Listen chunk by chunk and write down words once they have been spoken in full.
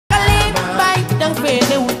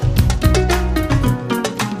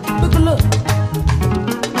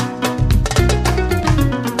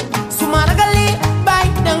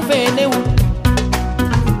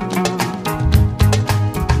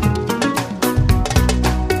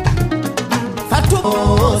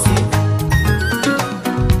doosi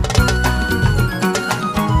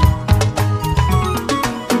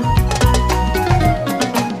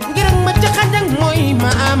ngir ma ca xanjang mooy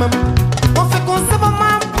ma amam moo fekkoon sama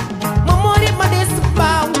maam ma moori ma des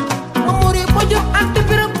baaw ma moori ma jur ante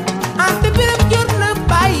biram jur na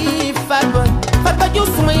bàyyi fat ba jur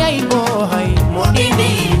suma yaay booy moo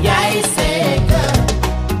indi yaay sekk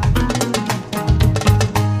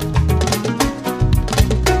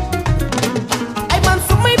ay man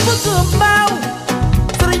su may bëgg baaw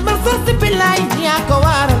sëriñ man soo si bilaay yaa ko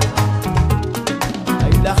waral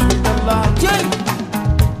ay lax Allah jëy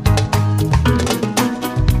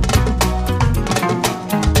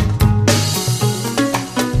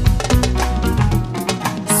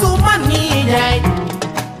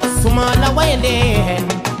suma la wayandee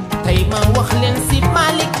tey ma wax leen si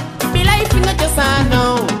Malick bi lay fi nga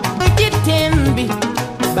cosaanoo ci teen bi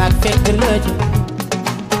baag fekk la ci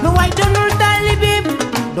lu waay doonul taalibeem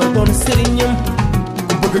doo doon sëriñam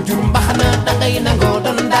ku bëgg a jur mbaxana dangay nangoo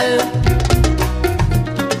doon dal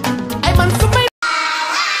ay man su may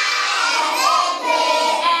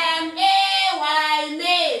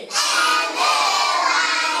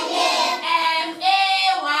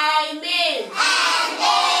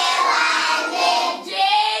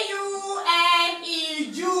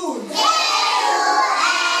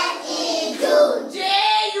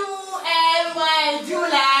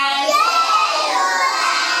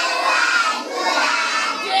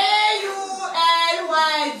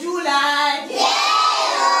July.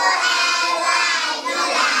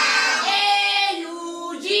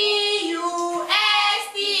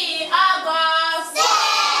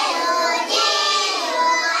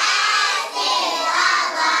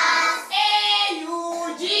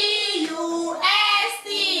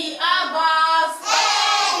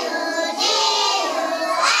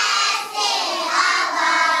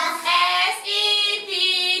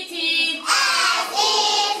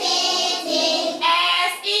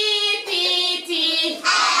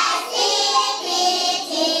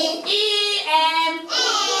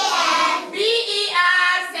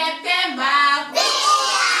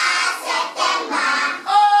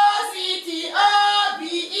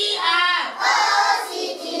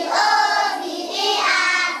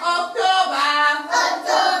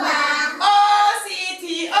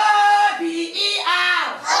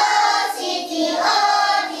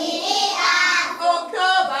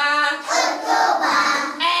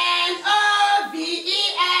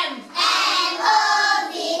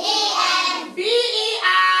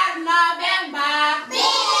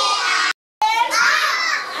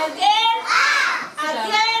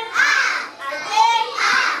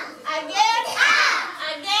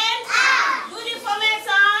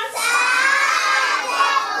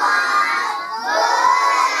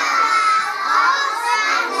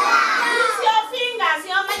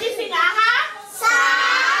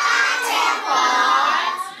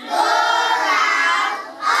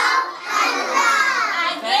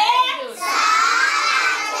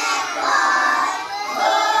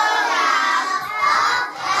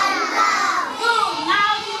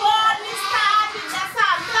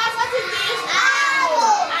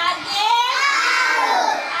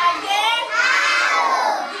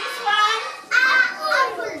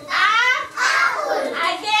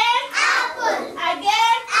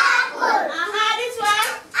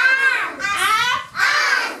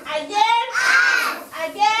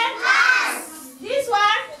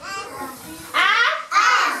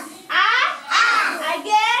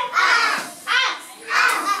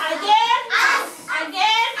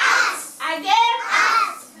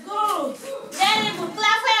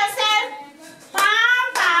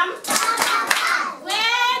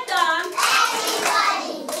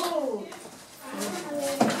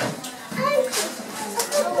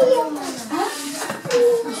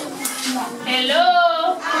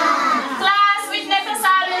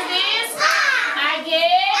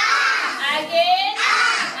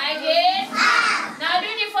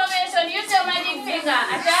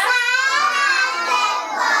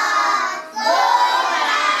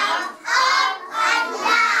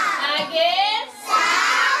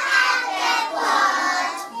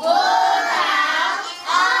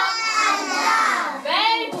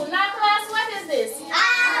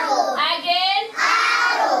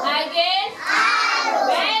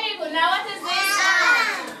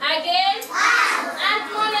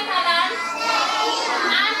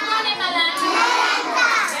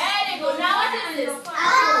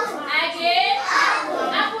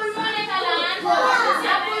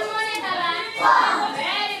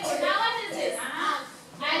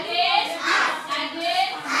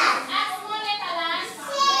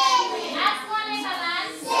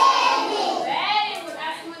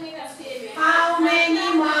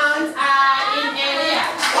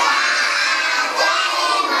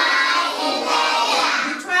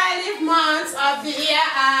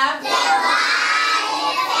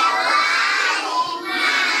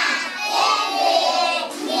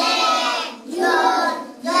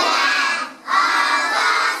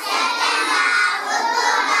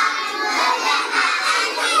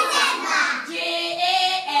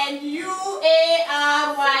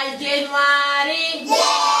 January. January.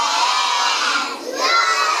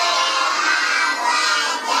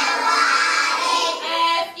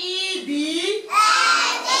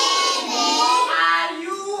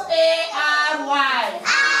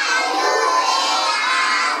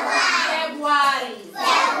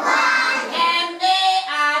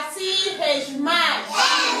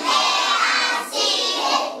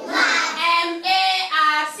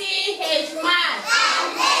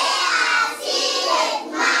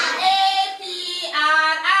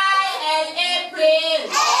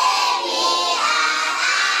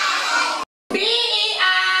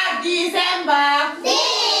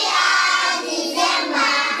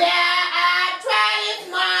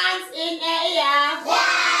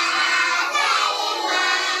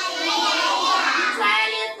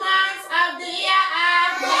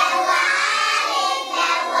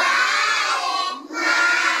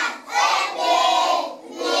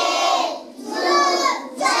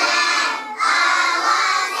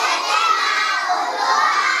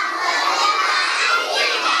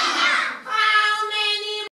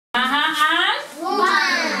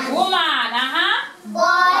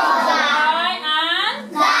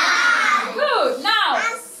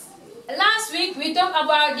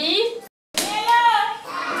 About the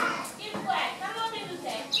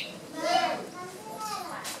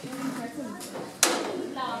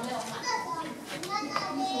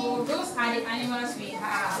so those are the animals we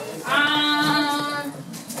have.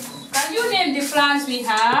 Can you name the plants we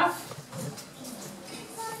have?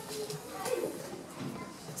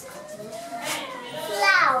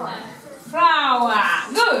 Flower. Flower.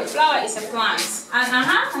 Good. Flower is a plant. And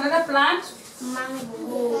another plant.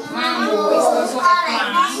 Mango. Mango is also a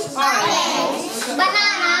plant. Orange.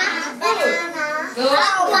 Banana. Good.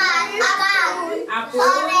 Apple.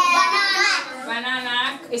 Banana. Banana.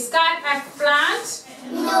 Is cat a plant?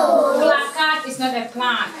 No. Cat is not a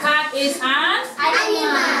plant. Cat is an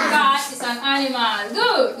Animal. Cat is an animal.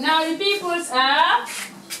 Good. Now the peoples are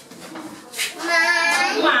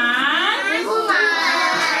man.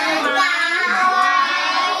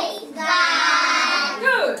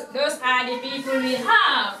 Good. Those are the people we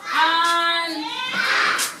have. And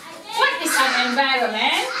what is an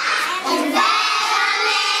environment? Environment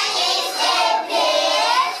is a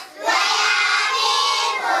place where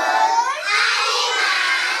people,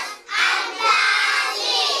 animals, and plants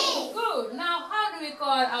live. Good. Now how do we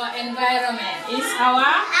call our environment? Is our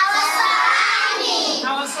surrounding.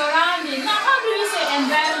 Our surrounding. Now how do we say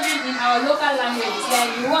environment in our local language?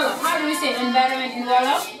 Like in Wolof. How do we say environment in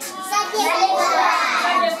Wolof?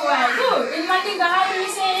 Good. In Mandinka, how do we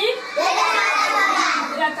say it?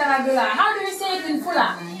 How do we say it in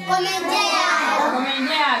Fula?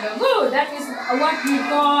 Good. That is what we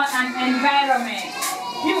call an environment.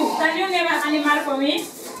 Can you name an animal for me?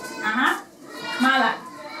 Mala.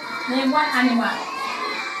 Name one animal.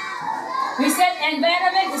 We said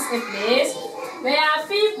environment is a place where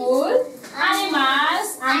people,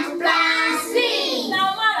 animals, and plants live.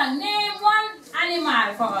 Now, Mala, name one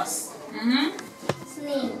animal for us.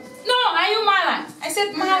 Snake. No, are you Malan? I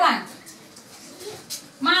said Malan.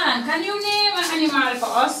 Malan, can you name an animal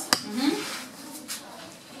for us?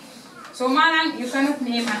 So Malan, you cannot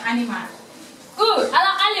name an animal. Good.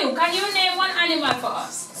 Aliu, can you name one animal for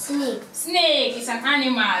us? Snake. Snake is an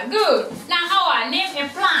animal. Good. Now Awa, name a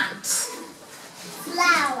plant.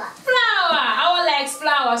 Flower. Flower. Awa likes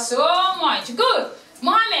flowers so much. Good.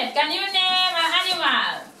 Mohammed, can you name an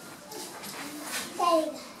animal?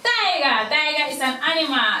 Tiger. Tiger is an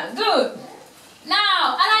animal. Good.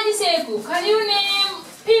 Now, Alaji Seku, can you name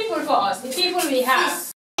people for us? The people we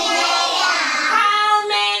have. How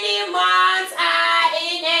many months are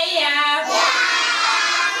in a year?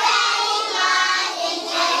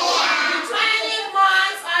 20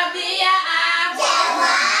 months of the year are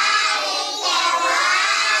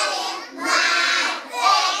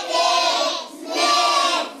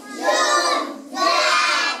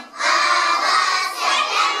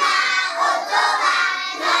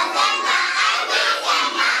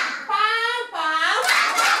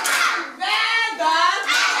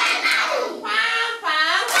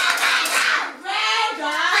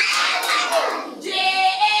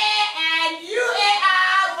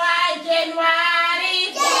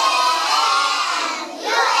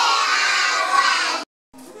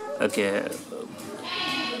Okay,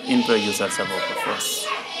 introduce yourself first.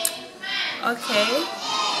 Okay,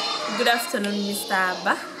 good afternoon, Mr.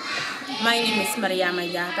 Abba. My name is Mariama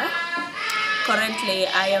Jatta. Currently,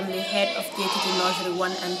 I am the head of J.T.T Nursery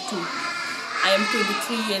 1 and 2. I am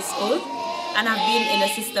 23 years old and I've been in the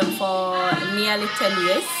system for nearly 10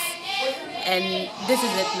 years, and this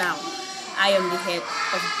is it now. I am the head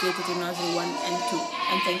of J.T.T Nursery 1 and 2.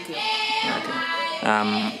 And thank you. Okay.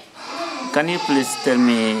 Can you please tell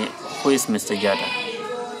me who is Mr. Jatta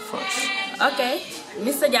first? Okay,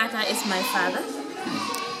 Mr. Jatta is my father.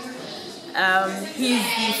 He's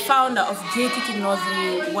the founder of J.T.T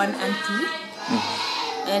Nursery 1 and 2.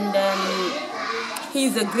 And then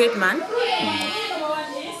he's a great man.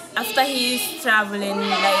 After he's traveling,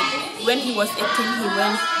 like when he was 18, he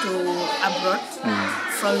went to abroad.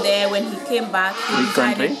 From there, when he came back, he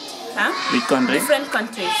decided. Huh? Which country? Different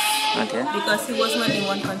countries. Okay. Because he was not in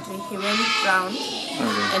one country, he went round.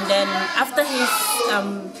 And then after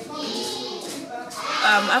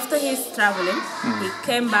his traveling, he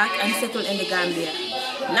came back and settled in the Gambia.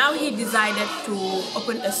 Now he decided to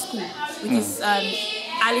open a school, which is early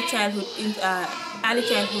childhood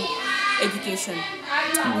education.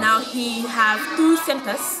 Now he have 2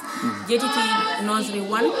 centers, J.T.T Nursery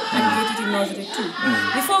 1 and J.T.T Nursery 2.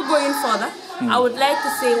 Before going further, I would like to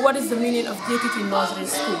say what is the meaning of J.T.T Nursery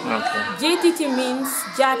School. J.T.T means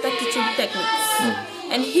Jatta Teaching Techniques.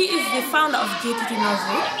 And he is the founder of J.T.T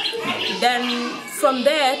Nursery. Then from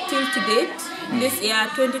there till to date, this year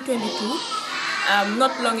 2022,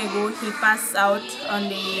 not long ago, he passed out on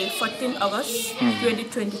the 14th August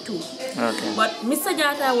 2022. But Mr.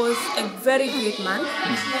 Jatta was a very great man.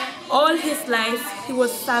 All his life, he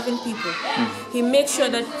was serving people. He made sure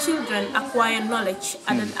that children acquire knowledge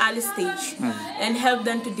at an early stage and help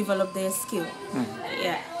them to develop their skill.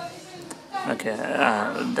 Yeah. Okay,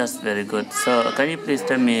 that's very good. So, can you please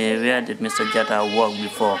tell me where did Mr. Jatta work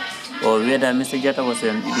before? Or whether Mr. Jatta was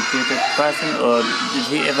an educated person, or did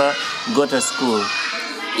he ever go to school?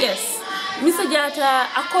 Yes, Mr. Jatta,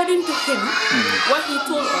 according to him, what he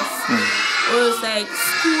told us was like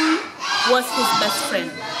school was his best friend.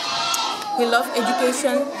 He loved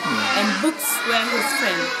education and books were his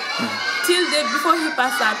friend. Till before he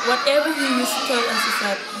passed out, whatever he used to tell us is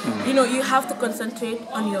that, you know, you have to concentrate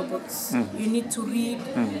on your books. You need to read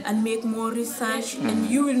and make more research, and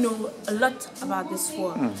you will know a lot about this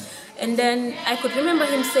world. And then I could remember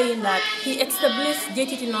him saying that he established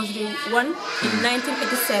J.T.T Nursery 1 in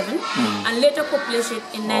 1987 and later populated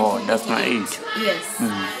in 1988. Oh, that's my age. Yes,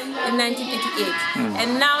 in 1988.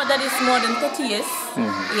 And now that is more than 30 years.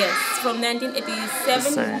 Yes, from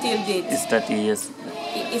 1987 till date. It's 30 years.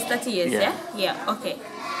 It's 30 years, yeah? Yeah, okay.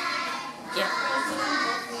 Yeah.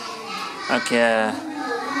 Okay,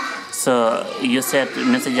 so you said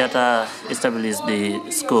Mr. Jatta established the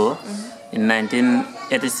school in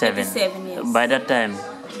 1987. 87, yes. By that time,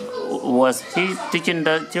 was he teaching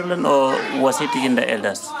the children or was he teaching the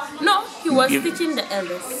elders? No, he was teaching the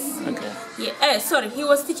elders. Okay. Yeah, sorry, he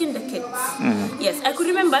was teaching the kids. Yes, I could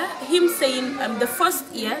remember him saying the first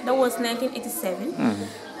year, that was 1987,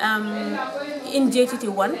 in J.T.T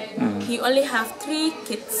 1, he only have 3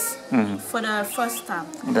 kids for the first term.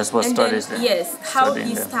 That's what started. Yes, how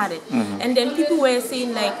he started. And then people were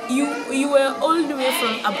saying like, you were all the way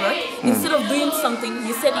from abroad. Instead of doing something,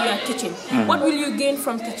 you said you are teaching. What will you gain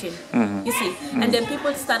from teaching? You see. And then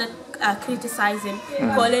people started criticizing,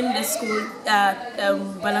 calling the school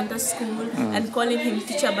Balanta School and calling him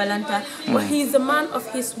Teacher Balanta. But he is a man of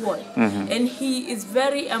his word, and he is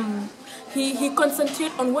very he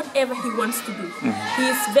concentrates on whatever he wants to do. He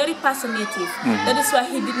is very passionate. That is why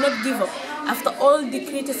he did not give up. After all the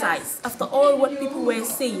criticized, after all what people were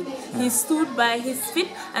saying, he stood by his feet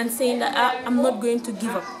and saying that I'm not going to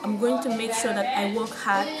give up. I'm going to make sure that I work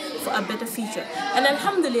hard for a better future. And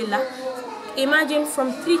Alhamdulillah, imagine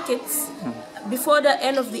from 3 kids, before the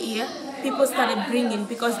end of the year, people started bringing,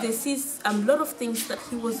 because they see a lot of things that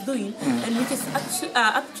he was doing, and which is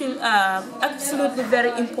absolutely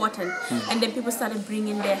very important. And then people started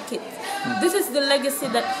bringing their kids. This is the legacy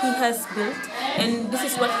that he has built, and this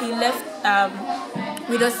is what he left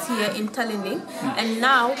with us here in Talinding. And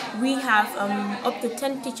now we have up to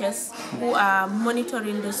 10 teachers who are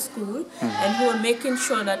monitoring the school and who are making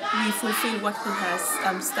sure that we fulfill what he has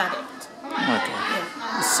started. Okay.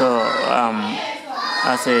 Yeah. So,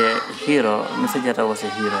 as a hero, Mr. Jatta was a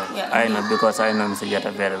hero. Yeah, I know, because I know Mr.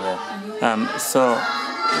 Jatta very well. So,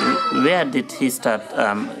 where did he start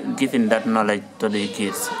giving that knowledge to the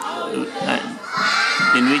kids?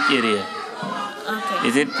 In which area? Okay.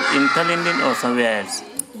 Is it in Talinding or somewhere else?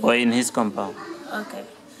 Or in his compound? Okay.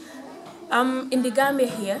 In the Gambia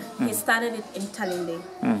here, he started it in Talinding.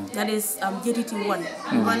 That is J.T.T 1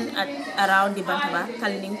 at around the Bantaba,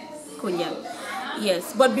 Talinding, Kunjang.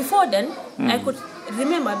 Yes, but before then, I could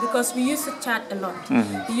remember, because we used to chat a lot.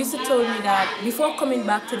 He used to tell me that before coming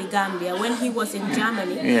back to the Gambia, when he was in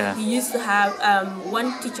Germany, he used to have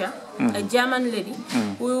one teacher a German lady,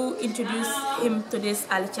 who introduced him to this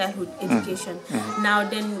early childhood education. Now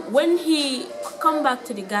then, when he come back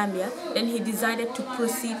to the Gambia, then he decided to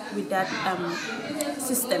proceed with that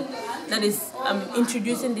system, that is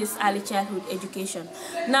introducing this early childhood education.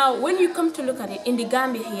 Now, when you come to look at it, in the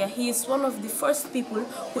Gambia here, he is one of the first people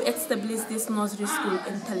who established this nursery school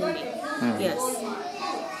in Talindi. Yes.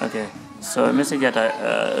 Okay. So, Mr.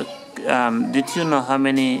 Jatta, did you know how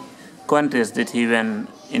many countries did he went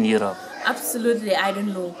in Europe? Absolutely, I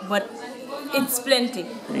don't know, but it's plenty.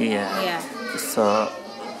 Yeah. So,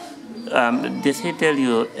 did he tell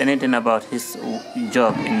you anything about his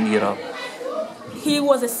job in Europe? He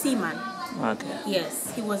was a seaman. Okay.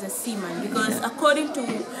 Yes, he was a seaman because according to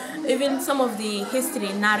even some of the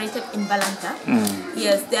history narrated in Balanta,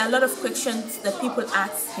 yes, there are a lot of questions that people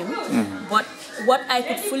ask him. But what I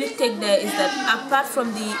could fully take there is that apart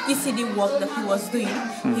from the ECD work that he was doing,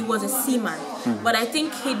 he was a seaman. But I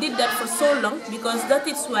think he did that for so long because that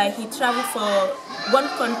is why he traveled from one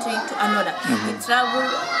country to another. He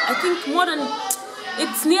traveled, I think, more than...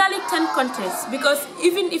 It's nearly 10 countries because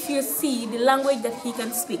even if you see the language that he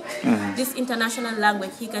can speak, this international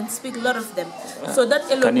language, he can speak a lot of them. So that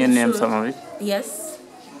alone. Can you name some of it? Yes.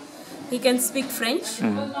 He can speak French,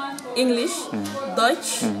 English,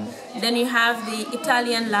 Dutch. Then you have the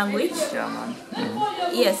Italian language. German.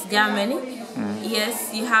 Yes, Germany.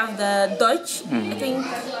 Yes, you have the Dutch. I think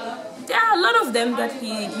there are a lot of them that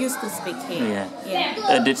he used to speak here.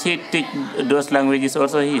 Did he teach those languages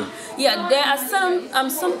also here? Yeah, there are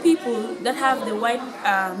some people that have the white,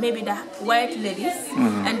 maybe the white ladies,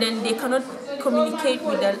 and then they cannot communicate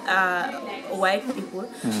with the white people,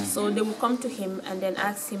 so they will come to him and then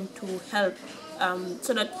ask him to help.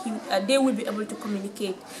 So that they will be able to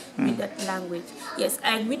communicate with that language. Yes,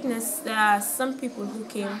 I witnessed there are some people who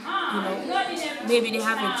came, maybe they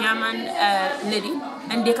have a German lady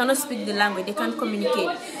and they cannot speak the language, they can't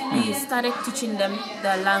communicate. He started teaching them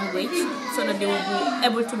the language so that they will be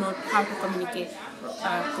able to know how to communicate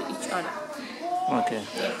to each other. Okay.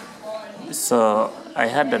 So I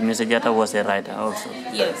heard that Mr. Jatta was a writer also.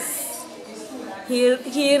 Yes.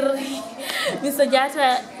 Mr.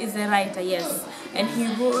 Jatta is a writer, yes, and he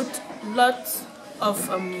wrote lots of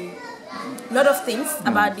things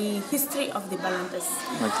about the history of the Balantas.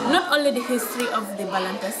 Okay. Not only the history of the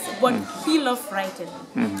Balantas, but he loved writing.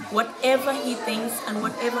 Whatever he thinks and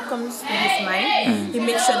whatever comes to his mind, he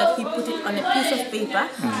makes sure that he put it on a piece of paper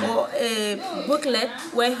or a booklet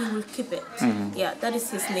where he will keep it. Yeah, that is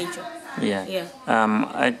his nature. Yeah.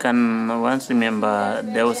 I can once remember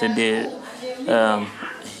there was a day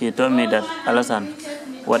he told me that, Alasan,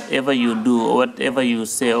 whatever you do, or whatever you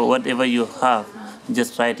say, or whatever you have,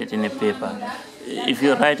 just write it in a paper. If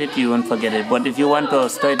you write it, you won't forget it. But if you want to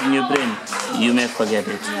store it in your brain, you may forget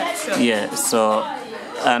it. Yeah, sure. Yeah, so,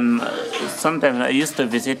 and sometimes I used to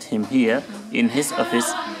visit him here in his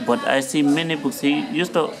office, but I see many books. He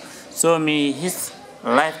used to show me his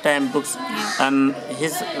lifetime books and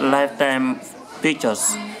his lifetime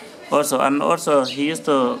pictures. Also, he used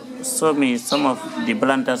to show me some of the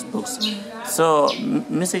Balantas books. So,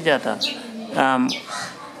 Mr. Jatta,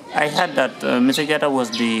 I heard that Mr. Jatta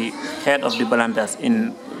was the head of the Balantas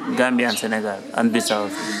in Gambia and Senegal and Bissau.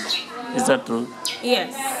 Is that true?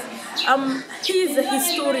 Yes. He is a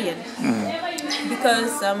historian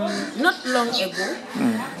because not long ago,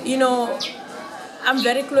 I'm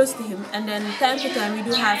very close to him, and then time to time we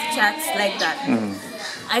do have chats like that.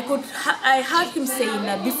 I heard him saying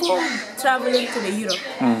that before traveling to the Europe,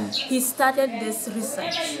 he started this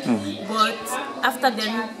research. But after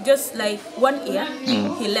then, just like 1 year,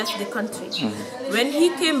 he left the country. When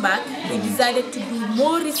he came back, he decided to do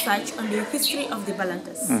more research on the history of the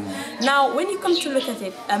Balantas. Now, when you come to look at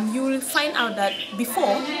it, you will find out that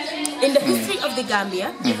before, in the history of the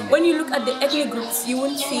Gambia, when you look at the ethnic groups, you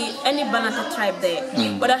won't see any Balanta tribe there.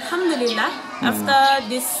 But Alhamdulillah, after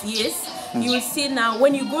these years, you will see now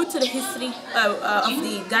when you go to the history of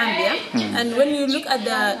the Gambia and when you look at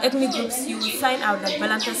the ethnic groups, you will find out that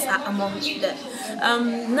Balantas are among them.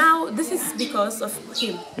 Now this is because of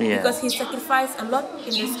him, because he sacrificed a lot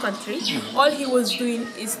in this country. All he was doing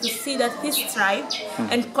is to see that his tribe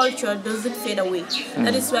and culture doesn't fade away.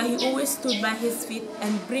 That is why he always stood by his feet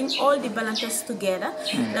and bring all the Balantas together.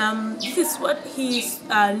 This is what he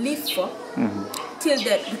lived for. Till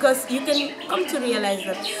death, because you can come to realize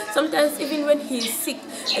that sometimes even when he is sick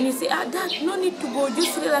and you say, Dad, no need to go,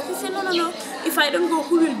 just relax. He say, no, if I don't go,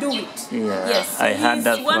 who will do it? Yes, I heard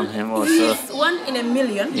that from him also. He is 1 in a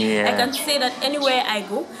million. I can say that anywhere I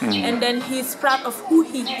go, and then he is proud of who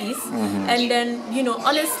he is, and then,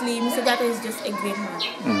 honestly, Mr. Jatta is just a great man,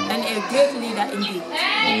 and a great leader indeed.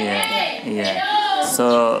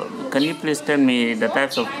 So can you please tell me the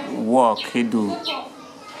types of work he do?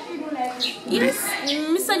 Yes,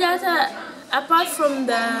 Mr. Jatta, apart from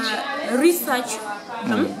the research,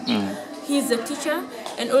 he's a teacher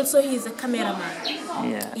and also he's a cameraman.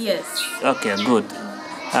 Yeah. Yes. Okay, good.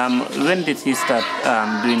 When did he start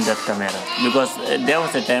doing that camera? Because there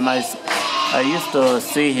was a time I used to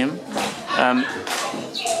see him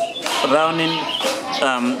rounding,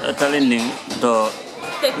 telling him to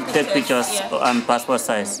take pictures on passport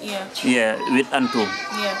size. Yeah. Yeah, with Antu.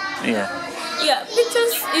 Yeah. Yeah. Yeah,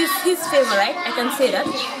 pictures is his favorite, I can say that,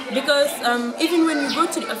 because even when you go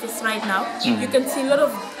to the office right now, you can see a lot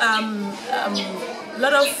of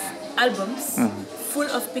albums full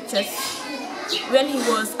of pictures when he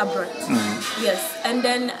was abroad. Yes, and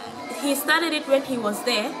then he started it when he was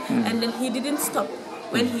there, and then he didn't stop.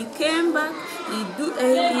 When he came back, he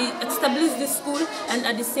established this school, and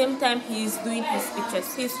at the same time he is doing his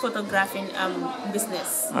pictures, his photographing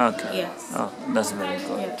business. Okay. Yes. Oh, that's very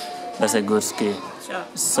good. Yeah. That's a good skill. Sure.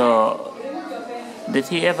 So, did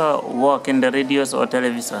he ever work in the radios or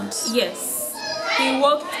televisions? Yes, he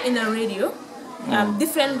worked in a radio,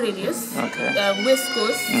 different radios, West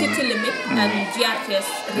Coast, City Limit, and GRTS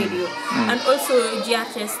radio, and also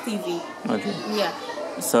GRTS TV. Okay. Yeah.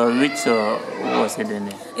 So which was it in?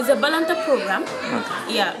 It's a Balanta program.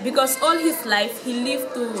 Okay. Yeah, because all his life he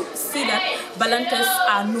lived to see that Balantas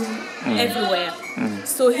are known everywhere.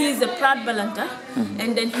 So he is a proud Balanta,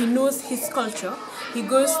 and then he knows his culture. He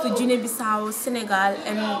goes to Guinea-Bissau, Senegal,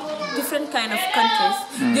 and different kind of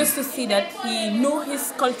countries just to see that he know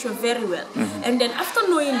his culture very well. And then after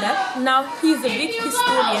knowing that, now he's a big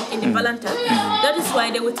historian in the Balanta. That is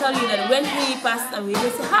why they will tell you that when he passed away,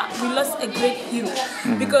 they say, we lost a great hero.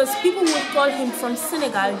 Because people would call him from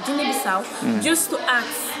Senegal, Guinea-Bissau, just to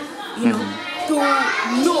ask, to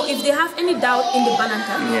know if they have any doubt in the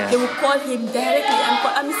Balanta, they will call him directly and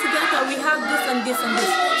call, Mr. Jatta, we have this and this and this.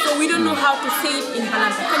 So we don't know how to say it in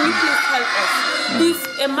Balanta. Can you please help us? He's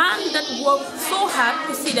a man that worked so hard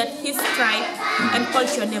to see that his tribe and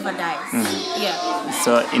culture never dies. Yeah.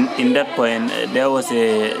 So in that point, there was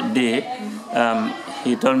a day,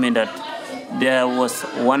 he told me that there was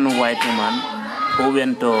one white woman who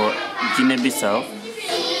went to Guinea-Bissau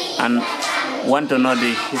and want to know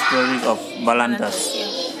the history of Balantas,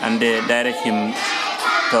 and they direct her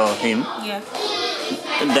to him.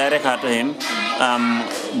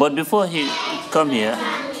 But before he come here,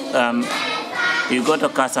 he go to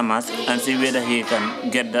customers and see whether he can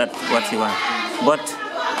get that what he wants. But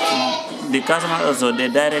the customers also, they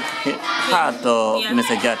direct her to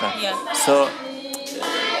Mr. Jatta. So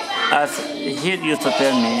as he used to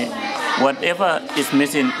tell me, whatever is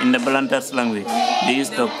missing in the Balantas language, they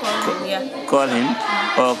used to call him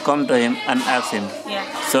or come to him and ask him.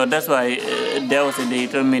 So that's why there was a day he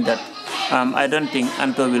told me that I don't think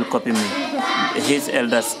Anto will copy me. His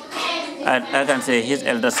eldest, I can say his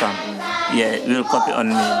eldest son, will copy on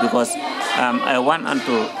me, because I want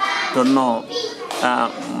Anto to know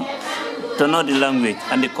the language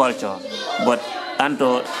and the culture, but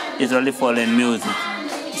Anto is only following music.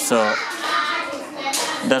 So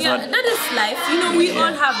that's what. That is life. We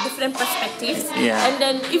all have different perspectives. And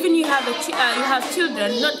then even you have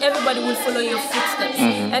children, not everybody will follow your footsteps.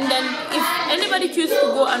 And then if anybody chooses to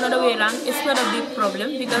go another way around, it's not a big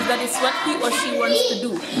problem, because that is what he or she wants to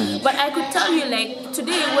do. But I could tell you, like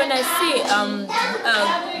today, when I say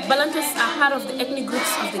Balantas are part of the ethnic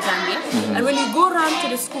groups of the Gambia, and when you go around to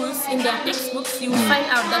the schools in their textbooks, you will find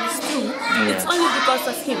out that it's true. It's only because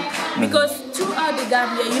of him. Because throughout the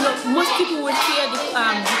Gambia, most people will hear the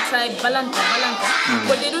tribe Balanta,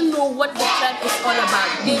 but they don't know what the tribe is all about.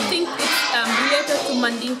 They think it's related to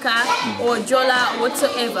Mandinka or Jola or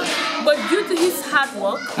whatsoever. But due to his hard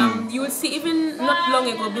work, you will see even not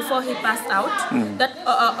long ago, before he passed out, that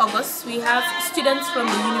August, we have students from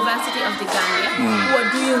the University of the Gambia who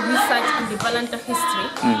are doing research on the Balanta history.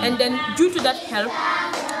 And then due to that help,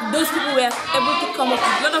 those people were able to come up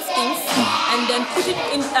with a lot of things and then put it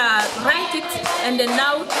in, write it, and then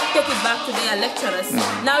now take it back to their lecturers.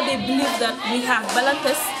 Now they believe that we have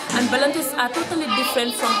Balantas, and Balantas are totally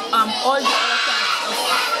different from all the other types of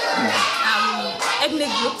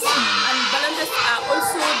ethnic groups. And Balantas are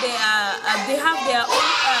also they have their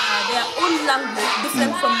own language,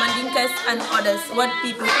 different from Mandinkas and others, what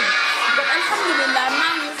people think. But Alhamdulillah,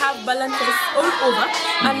 now we have Balantas all over,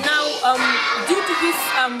 and now due to his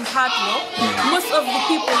hard work, most of the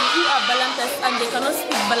people who are Balantas and they cannot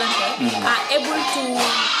speak Balanta are able to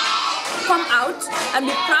come out and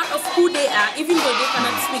be proud of who they are, even though they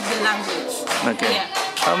cannot speak the language. Okay.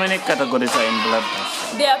 How many categories are in blood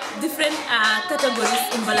test? There are different categories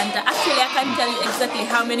in Balanta. Actually, I can't tell you exactly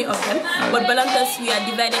how many of them, but Balantas we are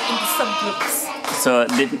divided into subgroups. So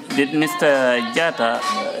did Mr. Jatta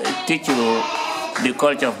teach you the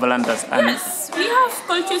culture of Balantas? And Yes, we have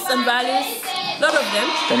cultures and values, a lot of them.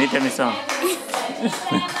 can you tell me some?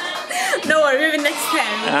 Don't worry, maybe next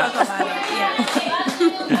time we'll talk about it. Yeah.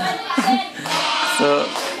 So,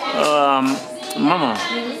 Mama,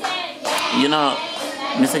 you know,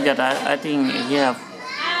 Mr. Jatta, I think he have.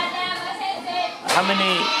 How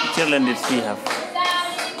many children did he have?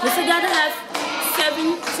 Mr. Jatta has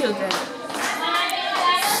 7 children.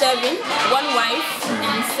 7, 1 wife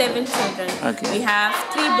and 7 children. Okay. We have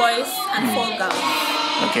 3 boys and 4 girls.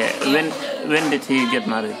 Okay. When did he get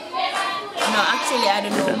married? No, actually I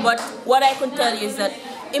don't know. But what I can tell you is that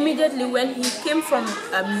immediately when he came from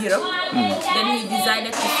Europe, then he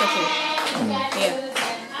decided to settle. Yeah.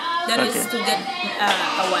 That is Okay. to get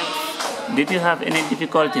a wife. Did you have any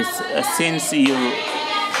difficulties since you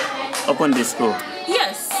opened the school?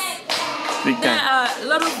 Yes. Big There time. are a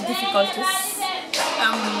lot of difficulties.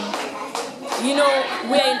 You know,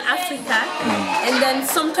 we're in Africa, and then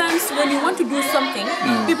sometimes when you want to do something,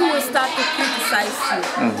 people will start to criticize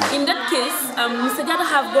you. In that case, Mr. Jatta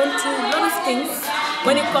have gone through a lot of things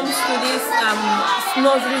when it comes to this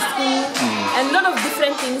nursery school and a lot of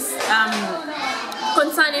different things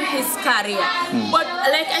concerning his career. But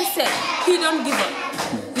like I said, he don't give up.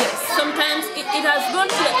 Yes, sometimes it has gone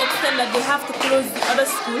to the extent that they have to close the other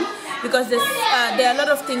school because there are a lot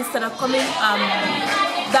of things that are coming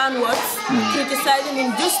downwards, criticizing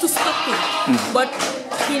him just to stop him. But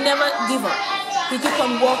he never give up. He keep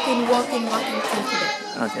on walking till today.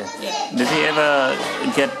 Okay. Yeah. Did he ever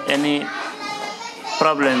get any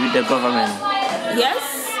problem with the government Yes.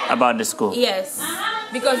 about the school? Yes,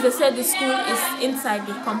 because they said the school is inside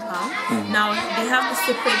the compound. Now they have to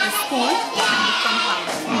separate the school and the compound.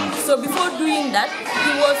 So before doing that,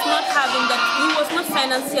 he was not having that. He was not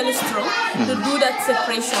financially strong to do that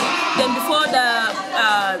separation. Then before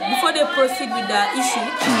they proceed with the issue,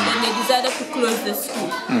 then they decided to close the school.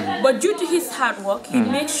 But due to his hard work, he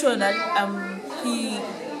made sure that he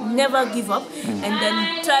never give up and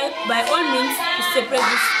then try by all means to separate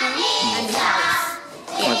the school and the house.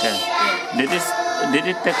 Yeah. Okay. Yeah. Did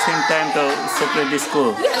it take some time to separate the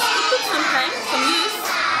school? Yes, it took some time, some years.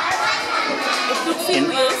 It took few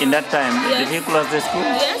years. In that time, Yes. did he close the school?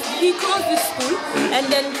 Yes, he closed the school and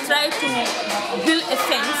then tried to build a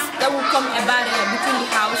fence that will come a barrier between the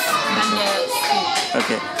house and the school.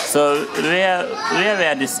 Okay. So where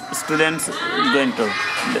were the students going to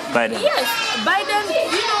by then? Yes, by then,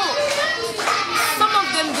 you know, some of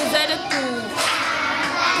them decided to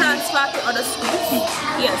transfer to other schools.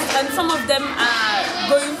 Yes, and some of them are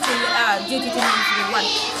going to J.T.T. Nursery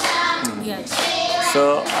 1. Yes.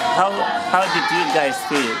 So how did you guys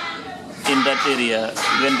feel in that area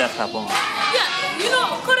when that happened? Yeah, you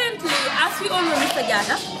know, currently, as we all know Mr.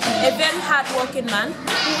 Jatta, a very hard-working man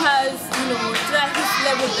who has, you know, tried his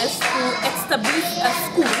level best to establish a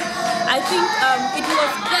school. I think it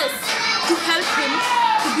was best to help him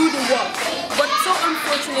to do the work. But so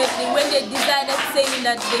unfortunately, when they decided saying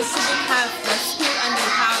that they shouldn't have the school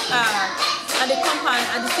and the compound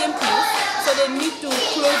at the same place, so they need to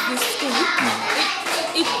close the school.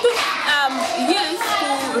 It took years to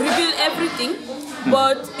rebuild everything,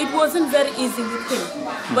 but it wasn't very easy with him.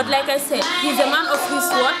 But like I said, he's a man of his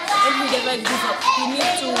word and he never gives up. He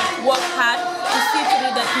needs to work hard to see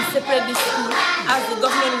through that he separate the school as the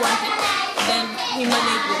government wanted. Then he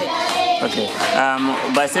managed with it. Okay.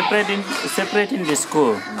 By separating the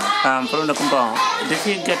school from the compound, did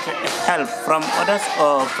he get help from others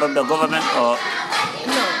or from the government or?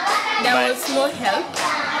 No, there was no help.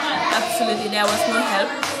 Absolutely, there was no help.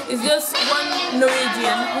 It's just one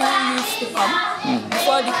Norwegian who used to come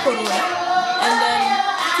before the corona, and then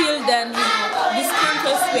till then, you know, the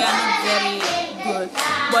sponsors were not very good.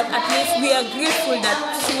 But at least we are grateful that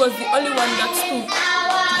she was the only one that stood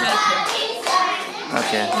to help him.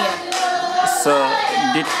 Okay. Yeah. So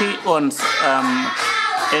did he own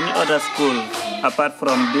any other school apart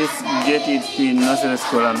from this J.T.T nursery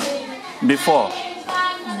school before?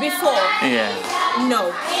 Before? Yeah.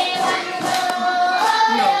 No.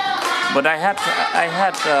 No. But I had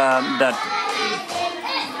that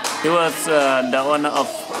he was the owner of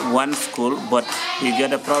one school, but he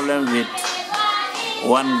got a problem with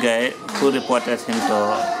one guy who reported him to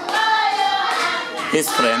his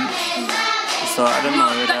friend. So I don't know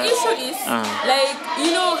whether... The issue is, like,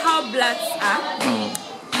 you know how blacks are?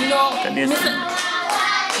 You know, Can you Mr.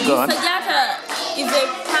 go on? Jatta is a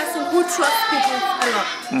person who trusts people a lot.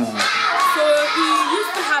 So he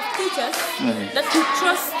used to have teachers that he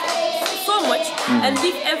trusts so much and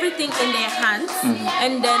leave everything in their hands.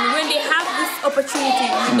 And then when they have this opportunity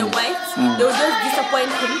with the whites, they will just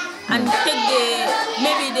disappoint him and take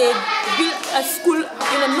maybe they build a school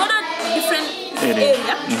in another different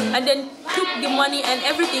area and then took the money and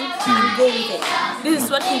everything and go with it. This is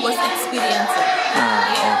what he was experiencing.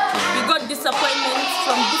 He got disappointments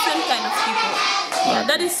from different kind of people.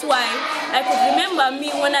 That is why I could remember me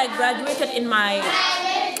when I graduated in my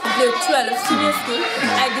grade 12 senior school.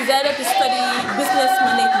 I decided to study business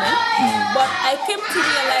management, but I came to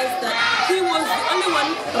realize that he was the only one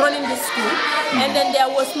running the school, and then there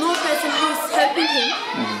was no person who is helping him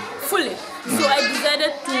fully. So I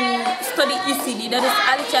decided to study ECD, that is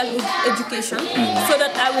early childhood education, so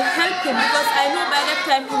that I will help him, because I know by that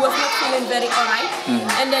time he was not feeling very alright,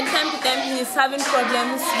 and then time to time he is having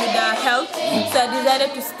problems with health, so I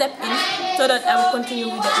decided to step in so that I will continue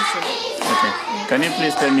with the issue. Okay. Can you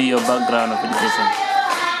please tell me your background of education?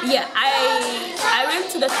 Yeah, I went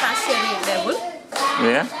to the tertiary level.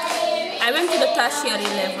 Where? I went to the tertiary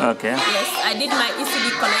level. Okay. Yes, I did my ECD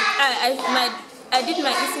college. I did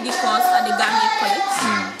my ECD course at the Gambia College.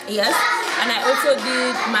 Yes, and I also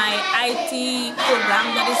did my IT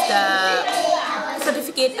program, that is the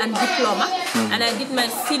certificate and diploma. And I did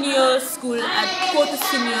my senior school at Kotu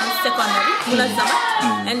Senior Secondary,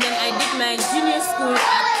 Munazamat. And then I did my junior school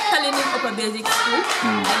at Kalining Upper Basic School.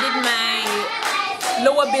 I did my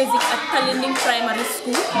lower basic at Kalining Primary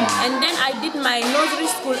School. And then I did my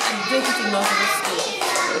nursery school at J.T.T Nursery School.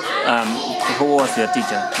 Who was your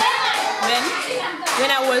teacher? When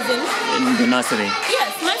I was in the nursery? Yes,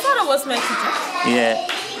 my father was my teacher. Yeah.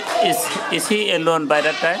 Is he alone by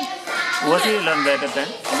that time? Was he alone by that time?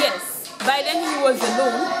 Yes. By then he was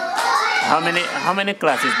alone. How many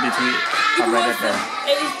classes did he have by that time?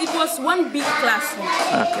 It was one big classroom.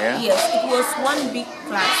 Okay. Yes, it was one big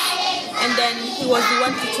class. And then he was the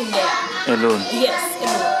one teaching there. Alone? Yes,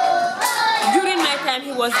 alone. During my time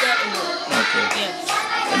he was there alone. Okay. Yes.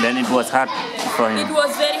 And then it was hard for him? It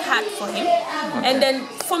was very hard for him. Okay. And then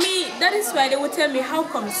for me, that is why they would tell me, how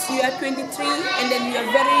comes you are 23 and then you are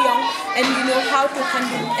very young and you know how to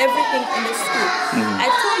handle everything in the school. I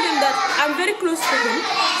told them that I'm very close to him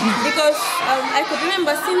because I could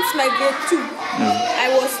remember since my grade 2, I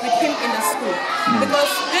was with him in the school.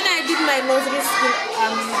 Because when I did my nursery school,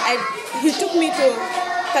 he took me to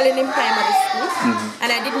Kalinim Primary School and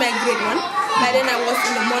I did my grade 1. By then I was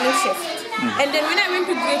in the morning shift. And then when I went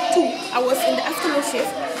to grade 2, I was in the afternoon shift.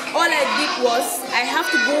 All I did was I have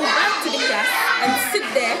to go back to the class and sit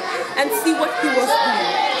there and see what he was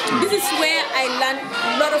doing. This is where I learned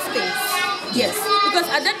a lot of things. Yes, because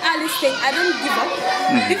at that early stage, I don't give up.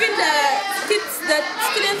 Even the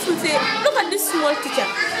students will say, look at this small teacher.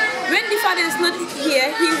 When the father is not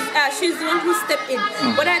here, she's the one who stepped in.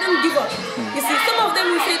 But I don't give up. You see, some of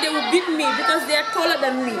them will say they will beat me because they are taller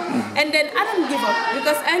than me. And then I don't give up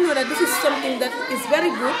because I know that this is something that is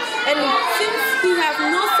very good. And since he has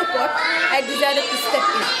no support, I decided to step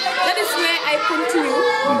in. That is where I continue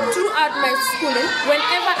throughout my schooling.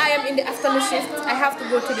 Whenever I am in the afternoon shift, I have to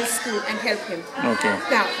go to the school and help him. Okay.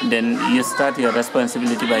 Now, then you start your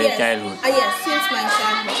responsibility by your childhood? Yes, since my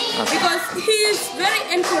childhood. Okay. Because he is very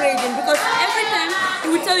encouraging, because every time he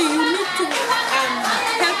will tell you, you need to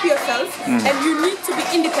help yourself and you need to be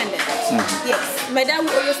independent. Yes. My dad will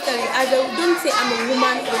always tell you, don't say I'm a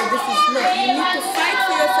woman or this is no. You need to fight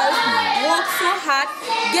for yourself, work so hard,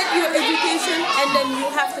 get your education, and then you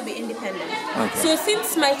have to be independent. Okay. So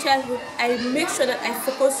since my childhood, I make sure that I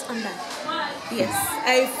focus on that. Yes,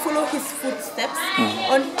 I follow his footsteps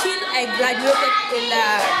until I graduated in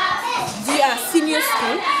senior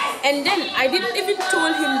school, and then I didn't even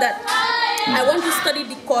told him that I want to study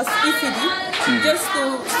the course ECD just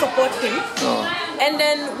to support him. And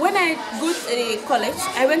then when I go to the college,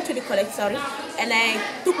 I went to the college, and I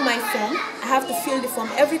took my form. I have to fill the form,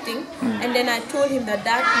 everything, and then I told him that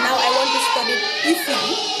now I want to study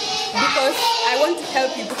ECD. Because I want to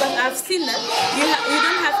help you, because I've seen that you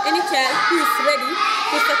don't have any child who is ready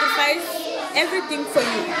to sacrifice everything for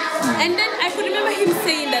you. And then I could remember him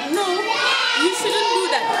saying that, no, you shouldn't do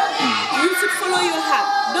that. You should follow your heart.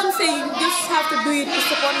 Don't say you just have to do it to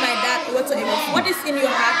support my dad or whatsoever. What is in your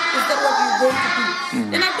heart, is that what you're going to do?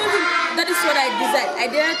 Then I told him that is what I desired. I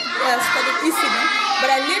didn't study ECD, but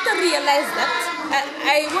I later realized that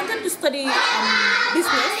I wanted to study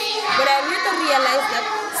business, but I later realized that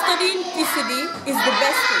studying ECD is the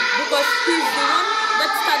best thing, because he's the one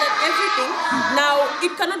that started everything. Now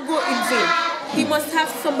it cannot go in vain. He must have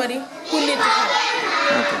somebody who needs to help.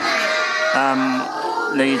 Okay.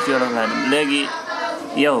 Legi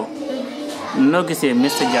yow noo gisee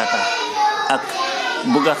Mr Jatta ak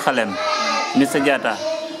bugga xalem Mr Jatta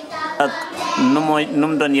ak nu mu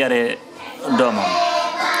doon yaree doomam.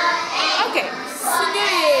 ok su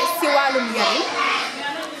ñëwee si wàllum yarin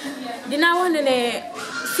dinaa wax ne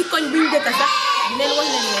si koñ buñ dëkk sax dinañ wax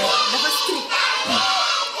ne dafa strict.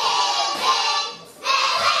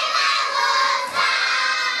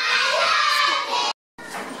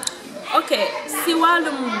 ok si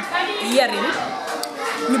wàllum yarin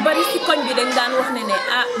ñu bari si koñ bi dañ daan wax ne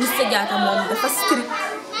Mr Jatta moom dafa strict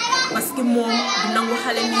parce que moom du nangu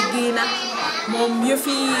xale mi génna moom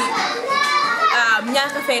yëfi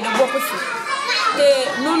ñaaka fayda bokk si te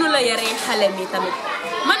noonu la yaree xale mi tamit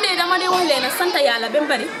man de dama dee wax leen sant yàlla ba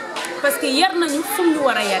bari parce que yar nañu fu ñu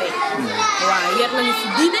war a yaree waaw yar nañu si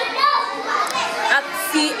diine ak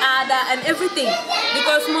si aada and everything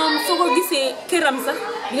because moom soo ko gisee këram sax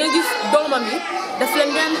di nga gis doomam yi daf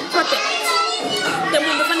leen daan protect te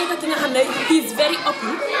moom dafa nekk ki nga xam ne he is very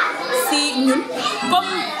open si ñun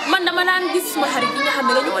comme man dama daan gis suma xarit yi nga xam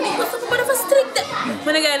ne dañu wane ko sax ba dafa strict ma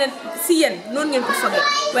ne gaa ne si yéen noonu ngeen ko fogee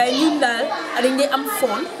waaye ñun daal dañ dee am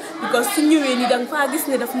phone because su ñëwee ni danga faa gis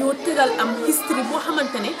ne daf ñoo tegal am history boo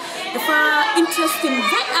xamante ne dafa interesting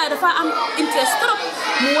dafa am interest trop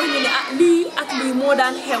mu wax ñu ne lii ak lii moo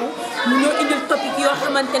daan xew mu ñoo indil topic yoo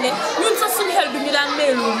xamante ne ñun sax suñu xel bi ñu daan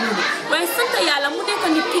meeloo noonu waaye sant yàlla mu nekk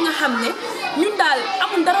nit ki nga xam ne ñun daal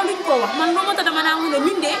amul dara luñ ko wax man loolu tax dama naa wax ne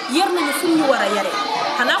ñun de yar nañu fu ñu war a yaree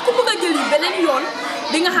xanaa ku bëgg a jël yi beneen yoon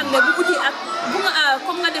di nga xam ne bu uti ak bu nga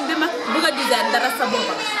comme nga dem ba mag bëgg a design dara sa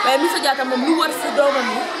boppa waaye Mr Jatta moom lu war si doomam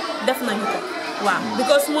yi def nañu ko waaw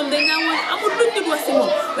because moom dañ naa woon amul luñ di wax si moom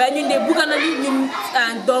waaye ñun de bëgg nañu ñun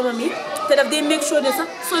doomam yi te daf day make sure ne sax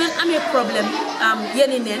soo leen amee problème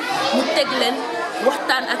yéen neen mu teg leen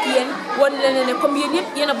waxtaan ak yéen wan leen ne comme yéen yëpp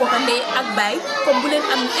yéen a bokk ndey ak baay comme bu leen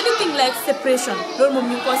am anything like separation loolu moom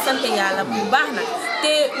ñu ngi ko sant yàlla bu baax na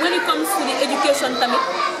te when it comes to the education tamit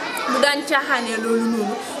mu daan caaxaanee loolu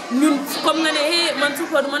noonu ñun comme nga ne man su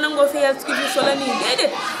ko ma nangoo fayal school bi soo la nii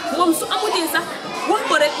déedéet moom su amutee sax wax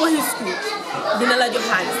ko rek waxi school dina la jox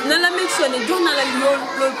xaalis dina la make sure ne jox na la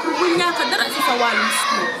loolu pour bu ñàkk dara si sa wàllum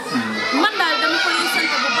school man daal dama ko leen sant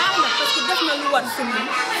bu baax na parce que def na lu war si ñun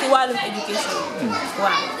si wàllum education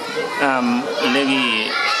waaw.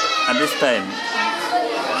 léegi at this time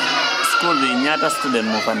school bi ñaata student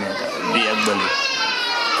moo fa nekk bi ak bële.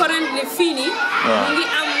 currently fii nii. waaw mu ngi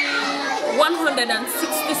am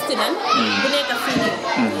 160 students. bu nekk fii nii.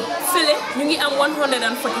 fële ñu ngi am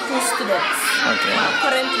 142 students. ok waaw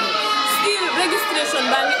currently still registration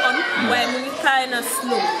baa ngi on. waaye mu ngi kind of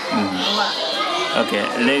slow. waaw. ok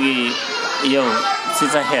léegi yow si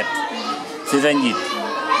sa xeet si sa njiit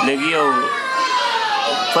léegi yow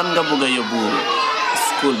fan nga bëgg a yóbbu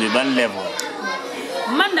school bi ban level.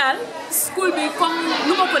 man daal school bi comme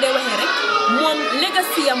nu ma ko dee waxee rek moom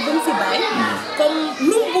legacy am bu mu fi bàyyi comme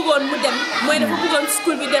nu mu bëggoon mu dem mooy dafa bëggoon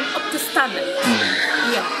school bi dem up to standard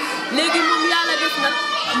yeah léegi moom yàlla def nag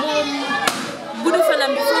moom guddi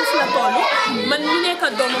fanam bi foofu la toll man ñu nekk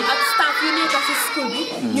doomam ak staff yu nekk ci school bi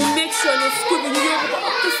ñu make sure ne school bi ñu yóbbu ko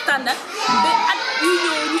up to standard ba at yu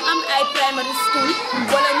ñëw ñu am ay primary school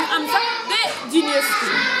wala ñu am sax ba junior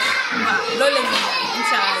school waaw loolu la ñuy daal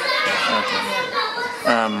incha allah. ok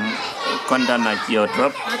kontaan naa ci yow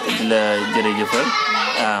trop di la jërëjëfal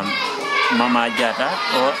Mama Jatta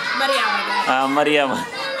o Mariama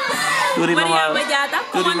turi Mama Jatta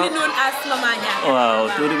commonly known as Mama Jatta waaw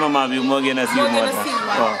turi Mama bi moo gën a siiw moo tax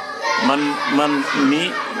waaw man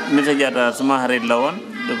mi Mr Jatta suma xarit la woon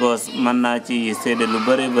because man naa ci seede lu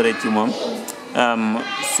bëre ci moom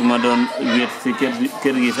su ma doon wéet si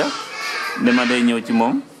kër gi sax dama day ñëw ci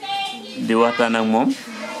moom di waxtaan ak moom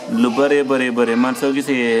lu bëre man soo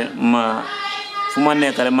gisee ma fu ma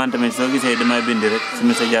nekk rek man tamit soo gisee damay bind rek si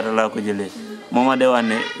Mr Jatta laa ko jëlee moo ma de wax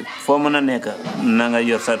ne foo mën a nekk na nga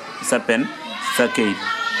yor sa pen sa kayit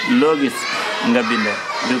loo gis nga bind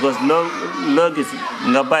because loo gis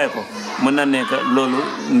nga bàyyi ko mën na nekk loolu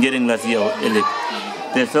njëriñ la si yow ëllëg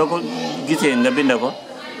te soo ko gisee nga bind ko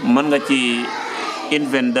mën nga ci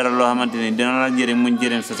invent dara loo xamante ni dina la njëriñ mu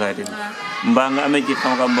njëriñ société bi mbaa nga amee ci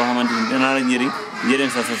xam-xam boo xamante ni dina la njëriñ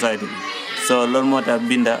sa société bi so loolu moo tax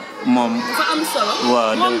binda moom dafa am solo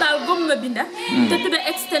waaw moom daal gëm nga binda te tudda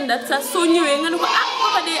extended sax soo ñëwee nga ne ko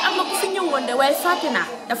papa de am na ku fi ñëwoon de waaye fàtte naa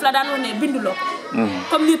daf la daan wax ne binduloo ko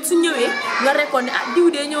comme nit su ñëwee nga rekkoon ne diw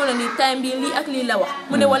de ñëw na ni time bi lii ak lii la wax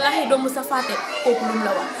mu ne wallahi doomu sa fàtte kooku lu mu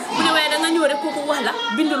la wax mu ne waaye da nga ñëw rek kooku wax la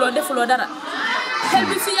binduloo defuloo dara xel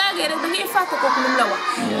bi su yàggee rek da ngay fàtte kooku lu mu la wax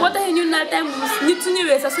moo taxee ñun naa time nit su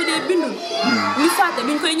ñëwee sax su dee bindul ñu fàtte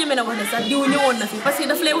duñ koy ñeme na wax ne sax diw ñëwoon na fi parce que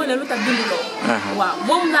daf lay wane lu tax binduloo waaw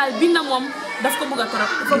moom daal binda moom daf ko bëgg a trop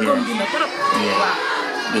dafa gëm binda trop waaw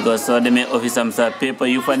because soo demee office am sa paper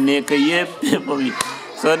yu fa nekk yëpp paper bi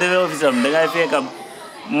soo demee office am da ngay fekk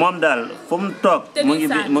moom daal fu mu toog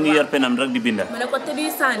mu ngi yor penam rek di binda ma ne ko te di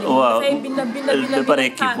sànni waaw dafay binda ba pare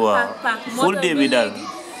kii waaw full day bi daal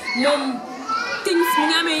moom things mi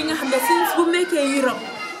nga amee yi nga xam ne since bu mekkee Europe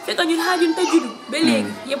fekk ñun xaajun te juddu ba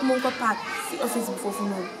léegi yëpp mu ngi ko paak si office bi foofu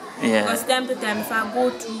noonu because time to time fa go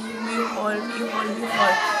to muy xool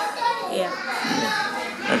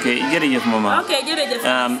ok jërëjëf maman ok jërëjëf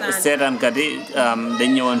seetaankat yi dañ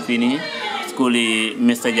ñëwoon fii nii school yi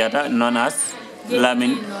Mr Jatta known as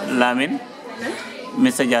Lamin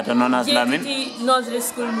Mr Jatta known as Lamin J.T.T Nursery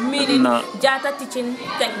School meaning Jatta teaching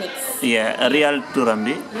techniques real turam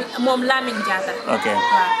bi moom Lamin Jatta ok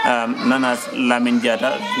known as Lamin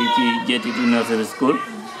Jatta fii ci J.T.T Nursery School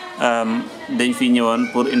dañ fi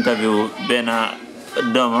ñëwoon pour interview benn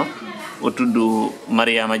doomam bu tudd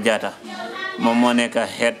Mariama Jatta moom moo nekk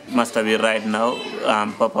headmaster bi right now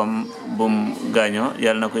papam bum gaañoo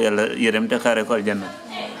yàlla na ko yàlla yërëm te xaare ko aljanna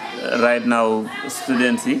right now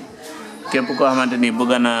students yi képp koo xamante ni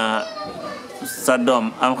bëgg na sa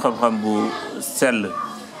doom am xam-xam bu sell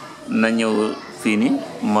na ñëw fii ni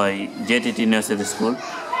mooy J.T.T Nursery School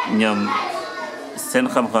ñoom seen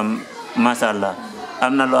xam-xam masha Allah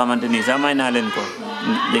am na loo xamante ni sax may naa leen ko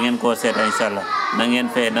da ngeen koo seeta insha Allah na ngeen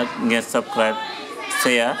fay nag ngeen subscribe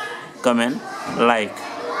share comment like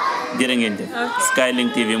jërë ngeen jëf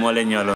Skylink TV moo leen ñoolo